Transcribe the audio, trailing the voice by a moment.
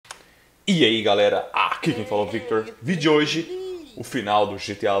E aí galera, aqui quem fala é o Victor. Vídeo de hoje, o final do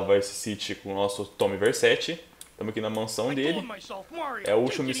GTA Vice City com o nosso Tommy Versetti. Estamos aqui na mansão dele. É a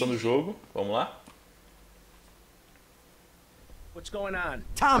última missão do jogo, vamos lá. What's going on?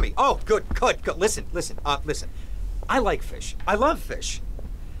 Tommy! Oh, good. Listen. I like fish. I love fish.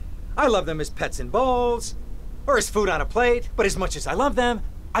 I love them as pets in bowls, or as food on a plate, but as much as I love them,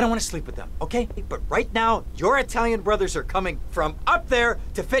 I don't want to sleep with them, okay? But right now, your Italian brothers are coming from up there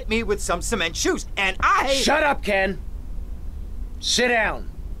to fit me with some cement shoes, and I... Shut up, Ken! Sit down.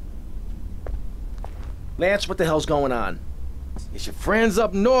 Lance, what the hell's going on? It's your friends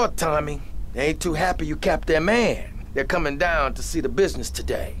up north, Tommy. They ain't too happy you capped their man. They're coming down to see the business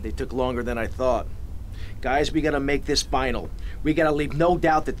today. They took longer than I thought. Guys, we gotta make this final. We gotta leave no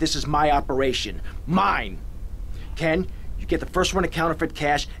doubt that this is my operation. Mine! Ken, you get the first one to counterfeit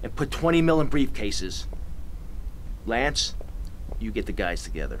cash and put 20 mil in briefcases. Lance, you get the guys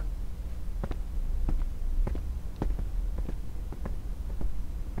together.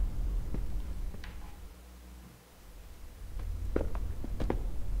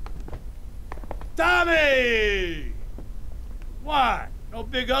 Tommy! What? No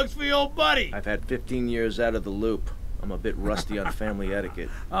big hugs for your old buddy? I've had 15 years out of the loop. I'm a bit rusty on family etiquette.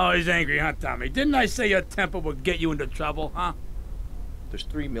 Oh, he's angry, huh, Tommy? Didn't I say your temper would get you into trouble, huh? There's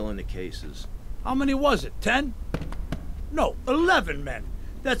 3 mil in the cases. How many was it? 10? No, 11 men.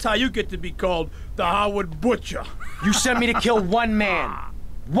 That's how you get to be called the Howard Butcher. You sent me to kill one man.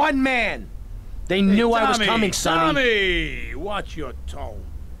 One man! They knew I was coming, Sonny. Tommy, watch your tone.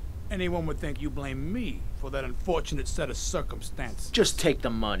 Anyone would think you blame me for that unfortunate set of circumstances. Just take the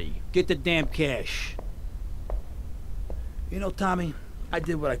money. Get the damn cash. You know, Tommy, I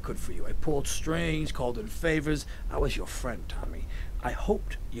did what I could for you. I pulled strings, called in favors. I was your friend, Tommy. I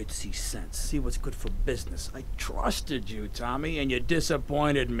hoped you'd see sense, see what's good for business. I trusted you, Tommy, and you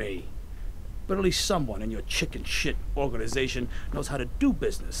disappointed me. But at least someone in your chicken shit organization knows how to do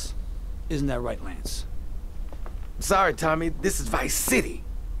business. Isn't that right, Lance? Sorry, Tommy. This is Vice City.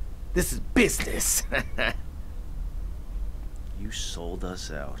 This is business. You sold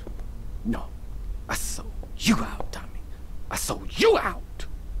us out. No, I sold you out, Tommy. I sold you out.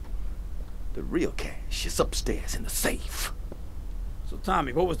 The real cash is upstairs in the safe. So,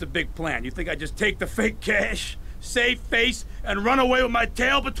 Tommy, what was the big plan? You think I just take the fake cash, save face, and run away with my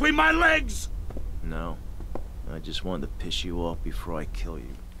tail between my legs? No. I just wanted to piss you off before I kill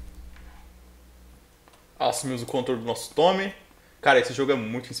you. Assumimos o controle do nosso Tommy. Cara, esse jogo é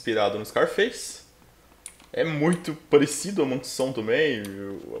muito inspirado no Scarface. É muito parecido a mansão também,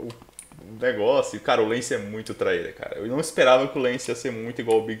 o negócio. E, cara, o Lance é muito traíra, cara. Eu não esperava que o Lance ia ser muito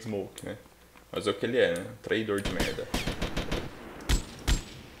igual ao Big Smoke, né? Mas é o que ele é, né? Traidor de merda.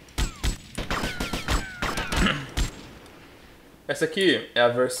 Essa aqui é a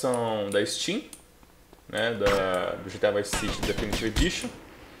versão da Steam, né? Do GTA Vice City Definitive Edition.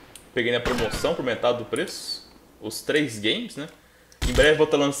 Peguei na promoção por metade do preço. Os 3 games, né? Em breve vou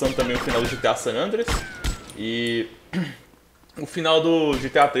estar lançando também o final do GTA San Andreas. E o final do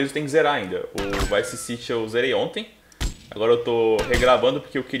GTA 3 eu tenho que zerar ainda. O Vice City eu zerei ontem. Agora eu tô regravando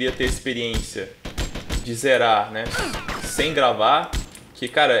porque eu queria ter a experiência de zerar, né? Sem gravar. Que,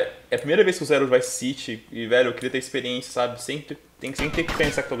 cara, é a primeira vez que eu zero o Vice City. E, velho, eu queria ter experiência, sabe? Tem que sempre ter que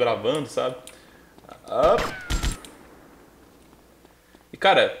pensar que tô gravando, sabe? E,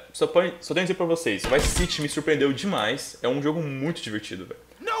 cara, só tenho a dizer pra vocês, o Vice City me surpreendeu demais. É um jogo muito divertido, velho.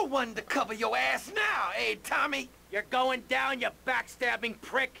 No one to cover your ass now, eh, Tommy? You're going down, you backstabbing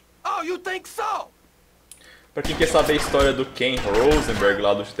prick. Oh, you think so? Pra quem quer saber a história do Ken Rosenberg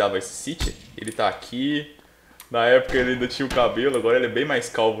lá do GTA Vice City, ele tá aqui. Na época ele ainda tinha o cabelo, agora ele é bem mais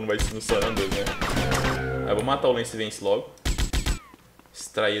calvo no San Andreas, né? Aí eu vou matar o Lance Vence logo.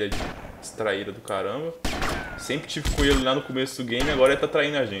 Extraída do caramba. Sempre tive com ele lá no começo do game, agora ele tá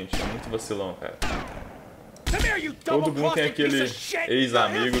traindo a gente. É muito vacilão, cara. Todo mundo tem aquele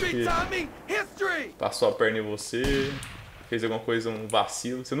ex-amigo que passou a perna em você, fez alguma coisa, um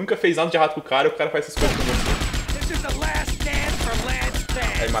vacilo. Você nunca fez nada de errado com o cara e o cara faz essas coisas com você.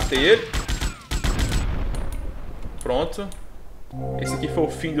 Aí matei ele. Pronto. Esse aqui foi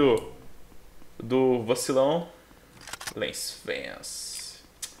o fim do vacilão. Lance Vence.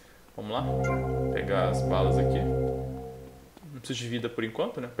 Vamos lá. Vou pegar as balas aqui. Não preciso de vida por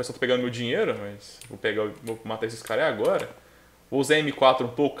enquanto, né? O pessoal tá pegando meu dinheiro, mas vou matar esses caras agora. Vou usar M4 um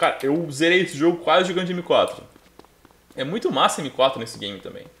pouco. Cara, eu zerei esse jogo quase jogando de M4. É muito massa M4 nesse game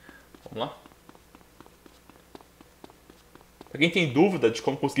também. Vamos lá. Pra quem tem dúvida de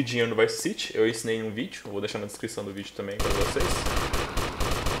como conseguir dinheiro no Vice City, eu ensinei em um vídeo. Eu vou deixar na descrição do vídeo também pra vocês.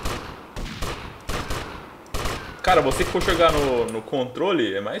 Cara, você que for jogar no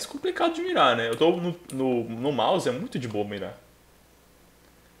controle é mais complicado de mirar, né? Eu tô no mouse, é muito de boa mirar.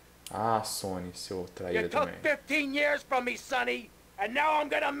 Ah, Sony, seu traíra também. 15 years from me, Sonny, and now I'm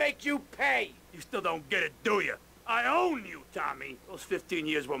gonna make you pay. You still don't get it, do you? I own you, Tommy. Those 15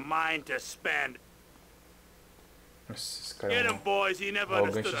 years were mine to spend. Nossa, esse cara Get é him, boys. He never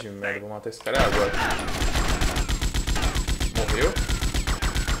arrogante understood de a merda. thing. Vou matar esse cara agora. Morreu.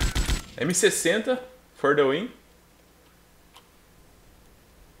 M60, for the win.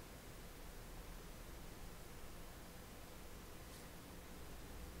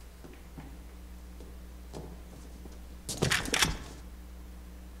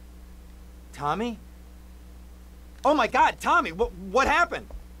 Tommy? Oh my God, Tommy, what happened?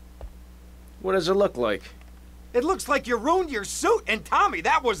 What does it look like? It looks like you ruined your suit, and Tommy,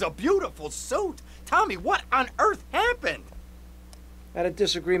 that was a beautiful suit. Tommy, what on earth happened? Had a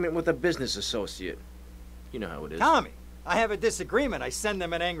disagreement with a business associate. You know how it is. Tommy, I have a disagreement. I send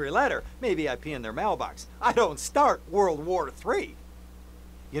them an angry letter. Maybe I pee in their mailbox. I don't start World War III.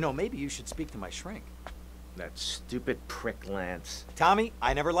 You know, maybe you should speak to my shrink. That stupid prick Lance. Tommy,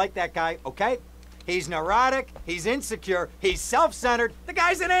 I never liked that guy, okay? He's neurotic, he's insecure, he's self-centered. The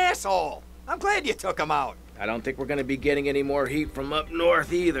guy's an asshole. I'm glad you took him out. I don't think we're gonna be getting any more heat from up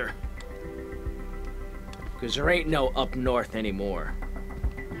north either. Because there ain't no up north anymore.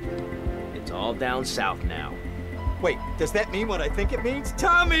 It's all down south now. Wait, does that mean what I think it means?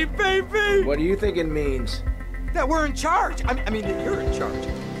 Tommy, baby! What do you think it means? That we're in charge. I mean that you're in charge.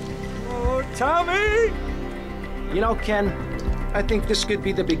 Oh, Tommy! You know, Ken, I think this could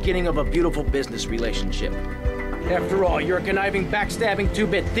be the beginning of a beautiful business relationship. After all, you're a conniving, backstabbing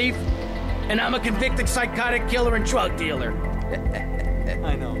two-bit thief, and I'm a convicted psychotic killer and drug dealer.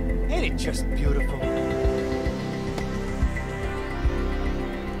 I know. Ain't it just beautiful?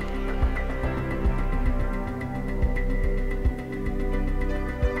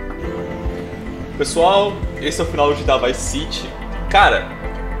 Pessoal, esse é o final de Vice City. Cara,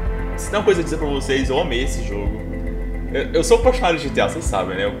 se tem uma coisa a dizer pra vocês, eu amei esse jogo. Eu sou apaixonado de GTA, vocês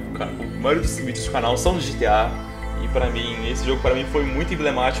sabem, né? A maioria dos vídeos do canal são de GTA. E pra mim, esse jogo pra mim foi muito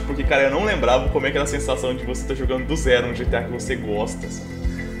emblemático, porque, cara, eu não lembrava como é que era a sensação de você estar jogando do zero um GTA que você gosta, sabe?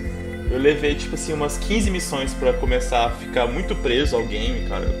 Eu levei, tipo assim, umas 15 missões pra começar a ficar muito preso ao game,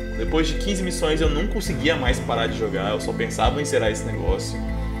 cara. Depois de 15 missões eu não conseguia mais parar de jogar, eu só pensava em zerar esse negócio.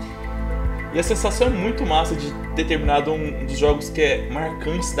 E a sensação é muito massa de ter terminado um dos jogos que é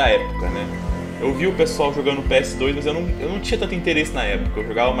marcantes da época, né? Eu vi o pessoal jogando PS2, mas eu não tinha tanto interesse na época, eu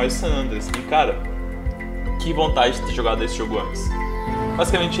jogava mais o San Andreas. E, cara, que vontade de ter jogado esse jogo antes.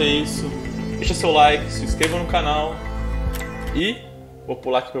 Basicamente é isso. Deixa seu like, se inscreva no canal. E vou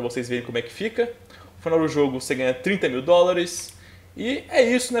pular aqui pra vocês verem como é que fica. No final do jogo você ganha 30 mil dólares. E é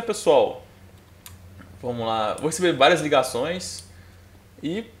isso, né, pessoal? Vamos lá. Vou receber várias ligações.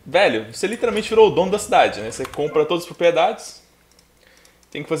 E, velho, você literalmente virou o dono da cidade, né? Você compra todas as propriedades.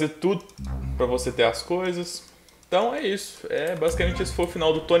 Tem que fazer tudo pra você ter as coisas. Então é isso. Basicamente esse foi o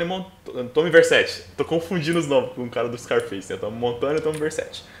final do Tommy Versetti. Tô confundindo os nomes com o cara do Scarface, né? Tommy Montana e Tommy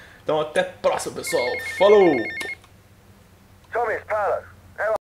Versetti. Então até a próxima, pessoal. Falou! Tommy's Palace.